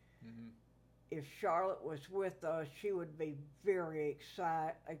 If Charlotte was with us, she would be very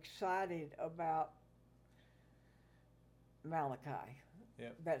excited about Malachi.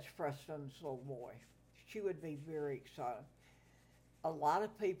 Yep. That's Preston's little boy. She would be very excited. A lot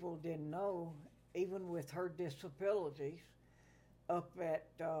of people didn't know, even with her disabilities, up at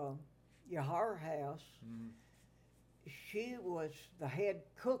Yahar House, she was the head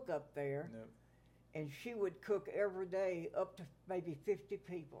cook up there, and she would cook every day up to maybe 50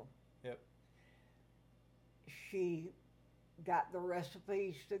 people. Yep. She got the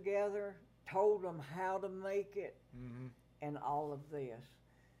recipes together, told them how to make it, and all of this.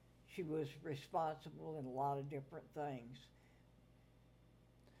 She was responsible in a lot of different things.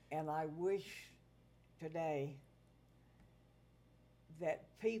 And I wish today that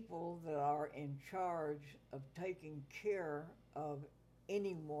people that are in charge of taking care of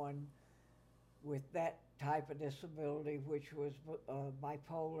anyone with that type of disability, which was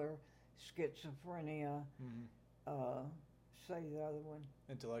bipolar, schizophrenia, say the other one.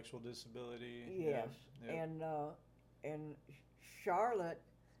 Intellectual disability. Yes, Yeah. Yep. and Charlotte,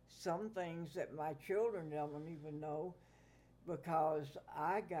 some things that my children don't even know because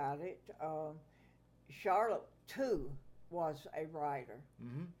I got it. Charlotte too was a writer.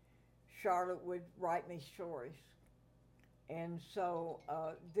 Mm-hmm. Charlotte would write me stories, and so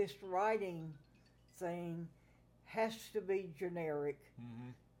this writing thing has to be generic, Mm-hmm.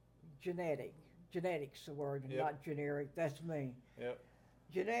 genetic. Genetic's the word, Yep. not generic. That's me. Yep.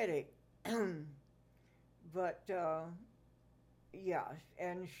 Genetic, but yeah,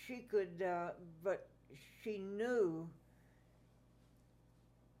 and she could, but she knew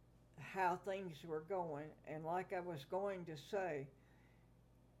how things were going, and like I was going to say,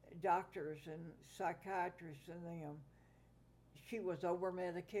 doctors and psychiatrists and them, she was over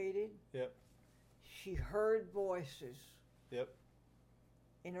medicated. Yep. She heard voices Yep.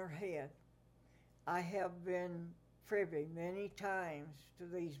 in her head. I have been privy many times to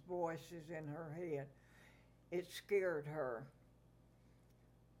these voices in her head. It scared her.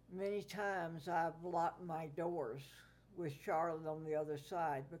 Many times I've locked my doors with Charlotte on the other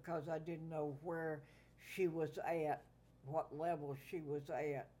side because I didn't know where she was at, what level she was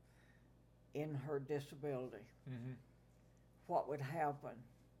at in her disability, Mm-hmm. what would happen.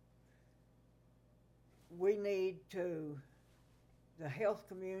 We need to, the health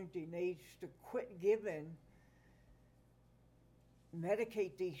community needs to quit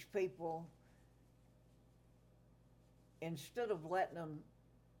medicate these people instead of letting them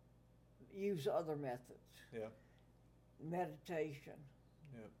use other methods. Yeah. Meditation,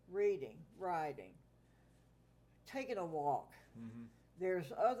 Yep. reading, writing, taking a walk. Mm-hmm.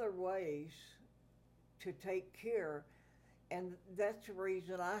 There's other ways to take care, and that's the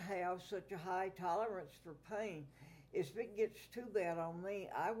reason I have such a high tolerance for pain. If it gets too bad on me,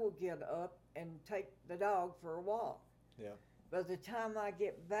 I will get up and take the dog for a walk. Yeah. By the time I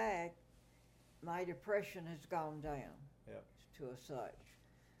get back, my depression has gone down. Yep. To a such.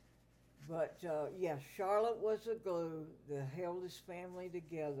 But yes, Charlotte was the glue that held this family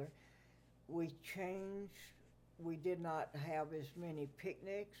together. We changed. We did not have as many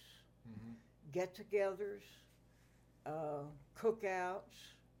picnics, Mm-hmm. get-togethers,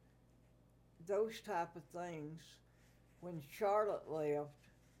 cookouts, those type of things. When Charlotte left,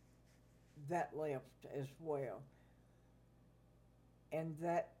 that left as well. And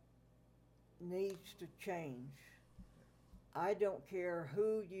that needs to change. I don't care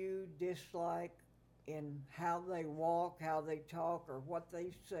who you dislike in how they walk, how they talk, or what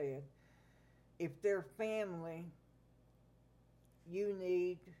they said. If they're family, you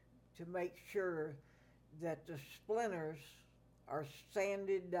need to make sure that the splinters are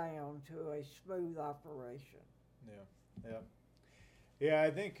sanded down to a smooth operation. Yeah. Yeah. Yeah.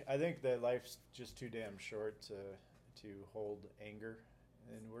 I think that life's just too damn short to hold anger,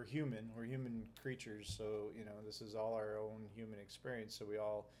 and we're human. We're human creatures, so this is all our own human experience. So we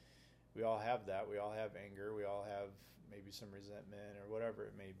all have that. We all have anger. We all have maybe some resentment or whatever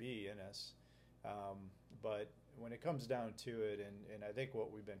it may be in us. But when it comes down to it, and I think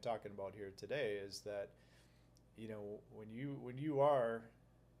what we've been talking about here today is that when you are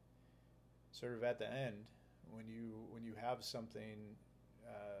sort of at the end, when you have something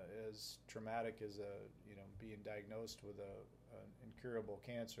as traumatic as being diagnosed with an incurable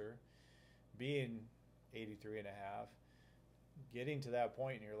cancer, being 83 and a half, getting to that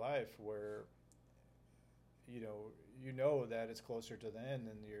point in your life where you know that it's closer to the end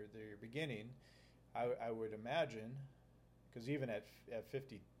than your beginning. I would imagine, because even at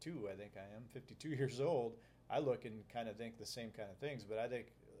 52, I think I am 52 years old, I look and kind of think the same kind of things, but I think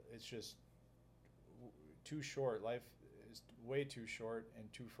it's just too short. Life is way too short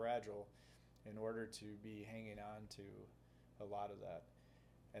and too fragile in order to be hanging on to a lot of that.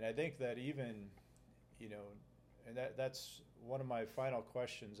 And I think that even, and that's one of my final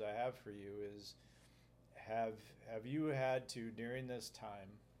questions I have for you is, have you had to, during this time,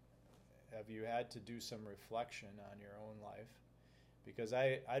 have you had to do some reflection on your own life? Because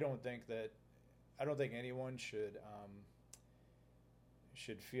I don't think anyone should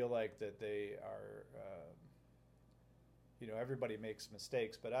feel like that they are, everybody makes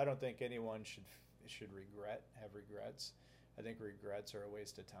mistakes, but I don't think anyone should have regrets. I think regrets are a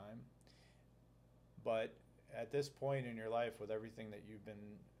waste of time. But at this point in your life, with everything that you've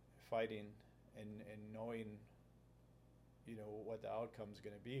been fighting and knowing, what the outcome's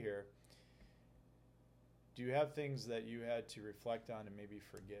going to be here, do you have things that you had to reflect on and maybe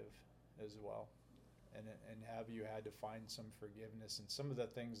forgive as well? And have you had to find some forgiveness in some of the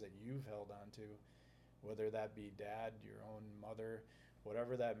things that you've held on to, whether that be dad, your own mother,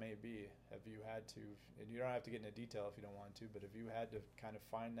 whatever that may be, have you had to, and you don't have to get into detail if you don't want to, but have you had to kind of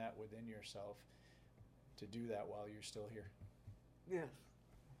find that within yourself to do that while you're still here? Yes.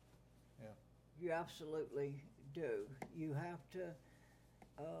 Yeah. You absolutely do. You have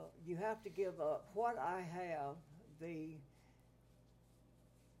to give up what I have.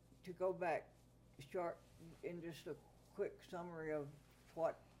 To go back short in just a quick summary of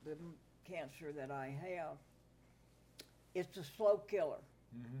what the cancer that I have. It's a slow killer.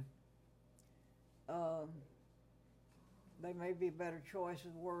 Mm-hmm. They may be a better choice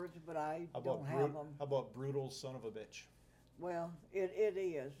of words, but I don't have them. How about brutal son of a bitch? Well, it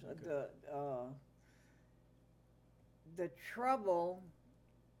is. Okay. The trouble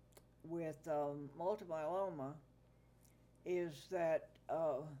with multiple myeloma is that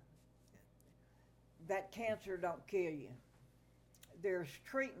that cancer don't kill you. There's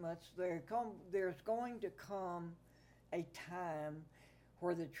treatments. There's going to come a time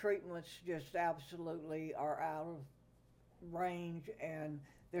where the treatments just absolutely are out of range and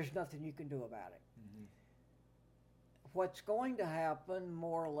there's nothing you can do about it. Mm-hmm. What's going to happen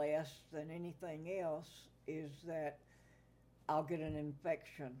more or less than anything else is that I'll get an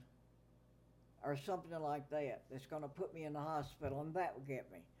infection or something like that that's going to put me in the hospital, and that will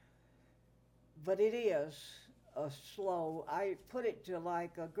get me. But it is a slow, I put it to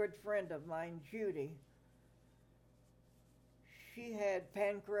like a good friend of mine, Judy. She had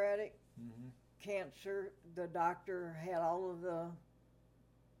pancreatic Mm-hmm. cancer. The doctor had all of the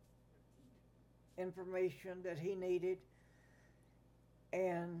information that he needed,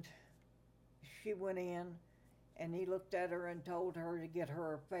 and she went in and he looked at her and told her to get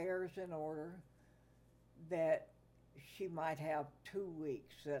her affairs in order, that she might have 2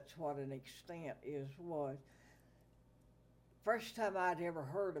 weeks. That's what an extent was. First time I'd ever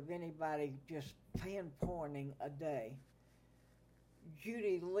heard of anybody just pinpointing a day.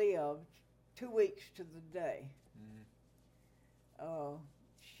 Judy lived 2 weeks to the day. Mm-hmm.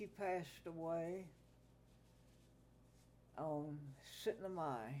 She passed away on Sitting of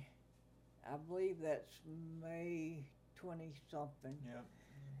Mai. I believe that's May 20-something. Yeah.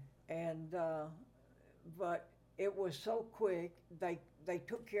 And but it was so quick. They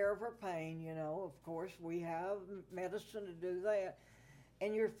took care of her pain. Of course, we have medicine to do that.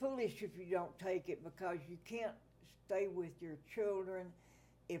 And you're foolish if you don't take it, because you can't stay with your children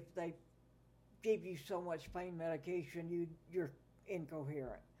if they give you so much pain medication. You're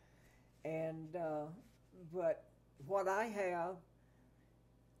incoherent. And but what I have,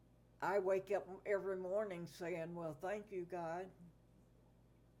 I wake up every morning saying, well, thank you, God.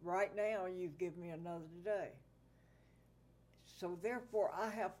 Right now, you've given me another day. So therefore, I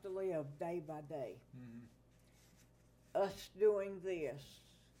have to live day by day. Mm-hmm. Us doing this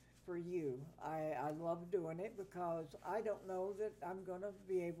for you, I love doing it because I don't know that I'm going to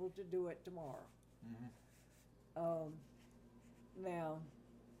be able to do it tomorrow. Mm-hmm. Now,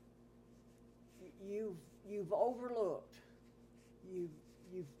 you've overlooked,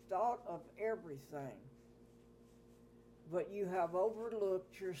 you've thought of everything, but you have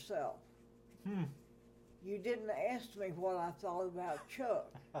overlooked yourself. You didn't ask me what I thought about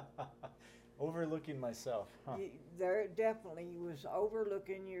Chuck. Overlooking myself. Huh. There definitely was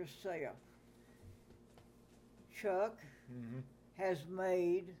overlooking yourself. Chuck Mm-hmm. has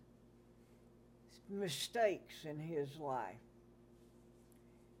made mistakes in his life.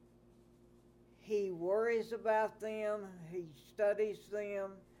 He worries about them, he studies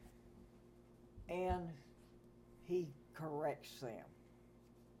them, and he corrects them.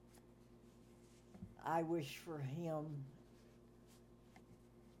 I wish for him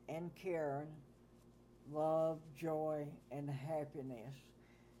and Karen love, joy, and happiness.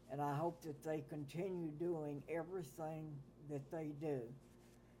 And I hope that they continue doing everything that they do.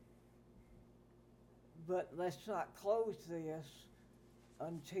 But let's not close this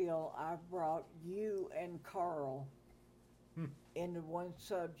until I've brought you and Carl into one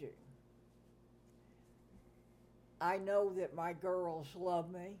subject. I know that my girls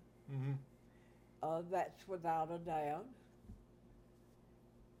love me. Mm-hmm. That's without a doubt.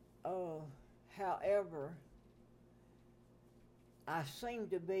 However, I seem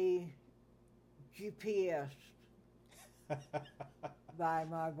to be GPSed by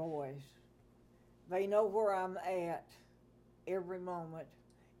my boys. They know where I'm at every moment.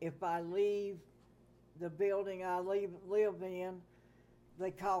 If I leave the building I live in,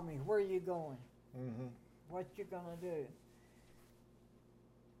 they call me, where are you going? Mm-hmm. What you gonna do?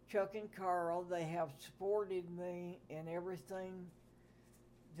 Chuck and Carl, they have supported me in everything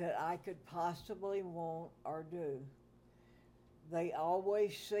that I could possibly want or do. They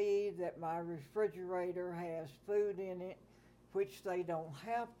always see that my refrigerator has food in it which they don't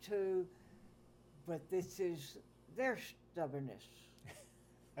have to, but this is their stubbornness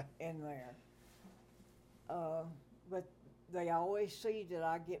in there. But they always see that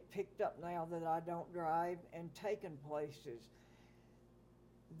I get picked up now that I don't drive and taken places.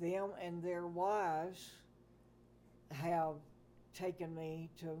 Them and their wives have taken me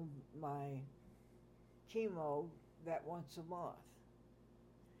to my chemo that once a month.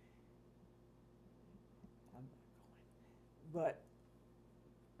 I'm not going. But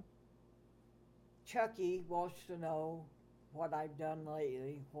Chucky wants to know what I've done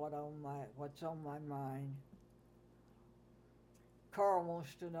lately, what's on my mind. Carl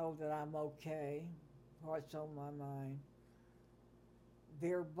wants to know that I'm okay, what's on my mind.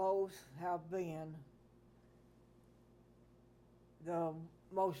 They're both have been the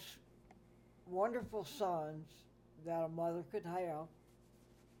most wonderful sons that a mother could have.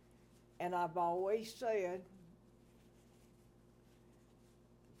 And I've always said,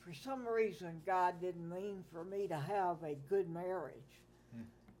 for some reason, God didn't mean for me to have a good marriage.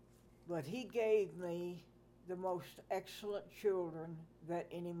 But He gave me the most excellent children that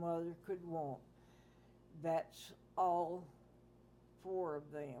any mother could want. That's all 4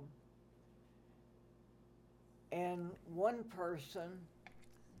 of them. And one person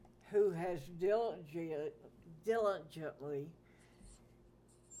who has diligently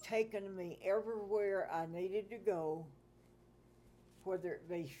taken me everywhere I needed to go, whether it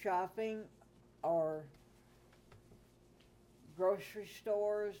be shopping or grocery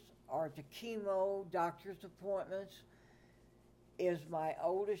stores or to chemo, doctor's appointments, is my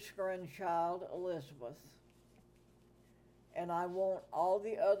oldest grandchild, Elizabeth. And I want all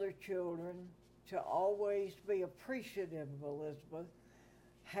the other children to always be appreciative of Elizabeth,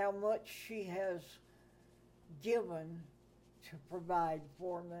 how much she has given to provide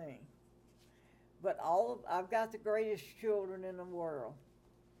for me. But I've got the greatest children in the world.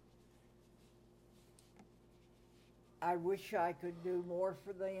 I wish I could do more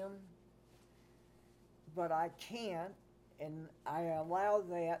for them, but I can't, and I allow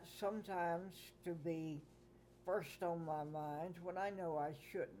that sometimes to be first on my mind when I know I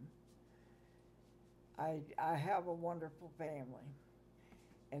shouldn't. I have a wonderful family,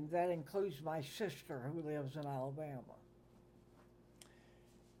 and that includes my sister who lives in Alabama.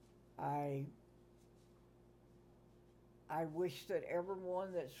 I wish that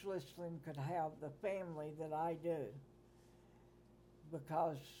everyone that's listening could have the family that I do,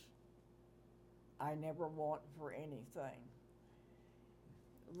 because I never want for anything.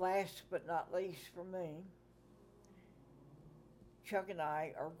 Last but not least for me, Chuck and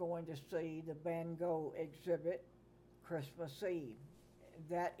I are going to see the Van Gogh exhibit Christmas Eve.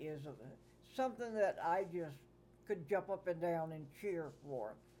 That is something that I just could jump up and down and cheer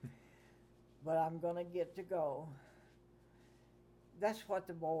for. But I'm going to get to go. That's what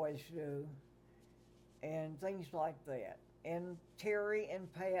the boys do, and things like that. And Terry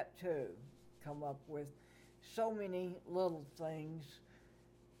and Pat, too, come up with so many little things.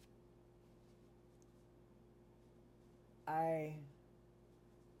 I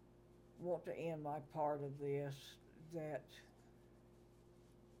want to end my part of this that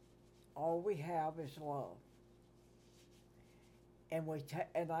all we have is love. And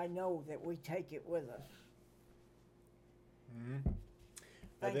and I know that we take it with us. Mm-hmm.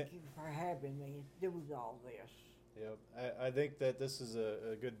 Thank you for having me do all this. Yep, I think that this is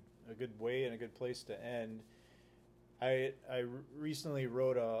a good way and a good place to end. I recently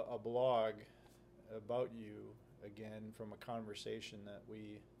wrote a blog about you again from a conversation that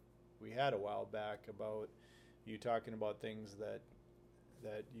we had a while back about you talking about things that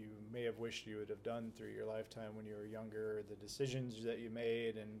you may have wished you would have done through your lifetime when you were younger, the decisions that you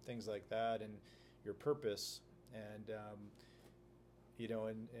made and things like that, and your purpose. And you know,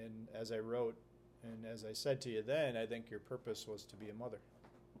 and as I wrote and as I said to you then, I think your purpose was to be a mother.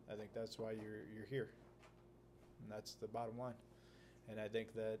 I think that's why you're here, and that's the bottom line. And I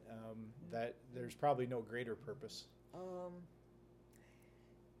think that that there's probably no greater purpose.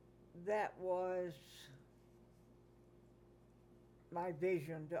 That was my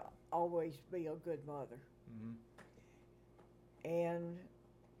vision, to always be a good mother. Mm-hmm. And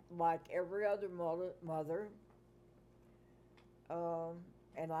like every other mother,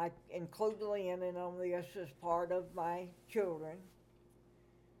 and I include Lynn in on this as part of my children,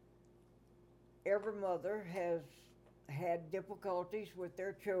 every mother has had difficulties with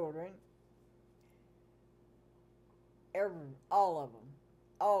their children. All of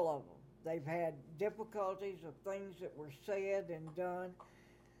them. They've had difficulties of things that were said and done,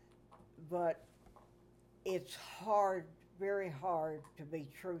 but it's hard, very hard to be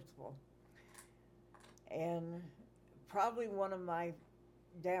truthful. And probably one of my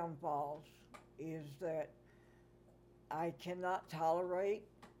downfalls is that I cannot tolerate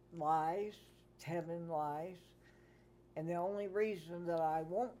lies, telling lies, and the only reason that I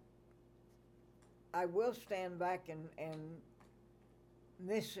will stand back and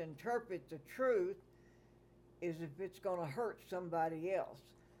misinterpret the truth is if it's going to hurt somebody else.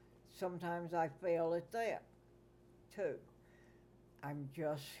 Sometimes I fail at that too. I'm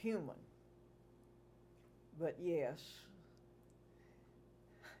just human. But yes,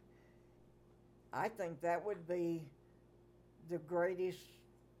 I think that would be the greatest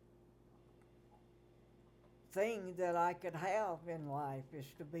thing that I could have in life is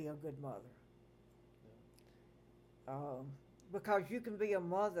to be a good mother. Because you can be a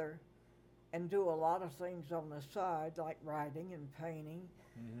mother and do a lot of things on the side, like writing and painting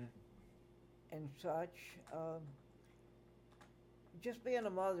and such. Just being a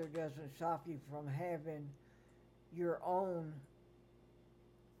mother doesn't stop you from having your own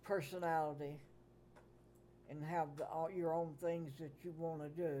personality and have your own things that you want to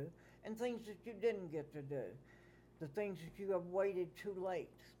do and things that you didn't get to do, the things that you have waited too late.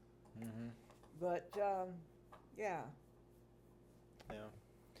 But yeah.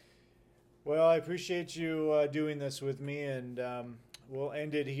 Well, I appreciate you doing this with me, and we'll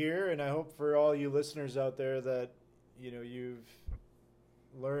end it here. And I hope for all you listeners out there that you've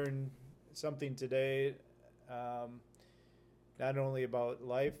learned something today, not only about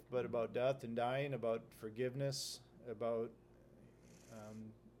life but about death and dying, about forgiveness, about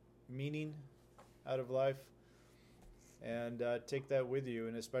meaning out of life, and take that with you.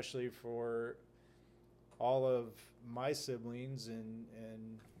 And especially for all of my siblings and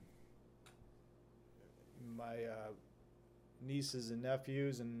my nieces and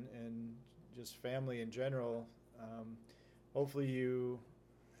nephews and just family in general, hopefully you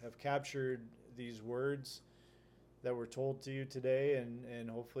have captured these words that were told to you today, and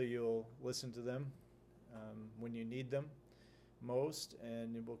hopefully you'll listen to them when you need them most,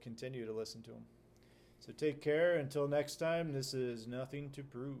 and we'll continue to listen to them. So take care. Until next time, this is Nothing to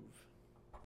Prove.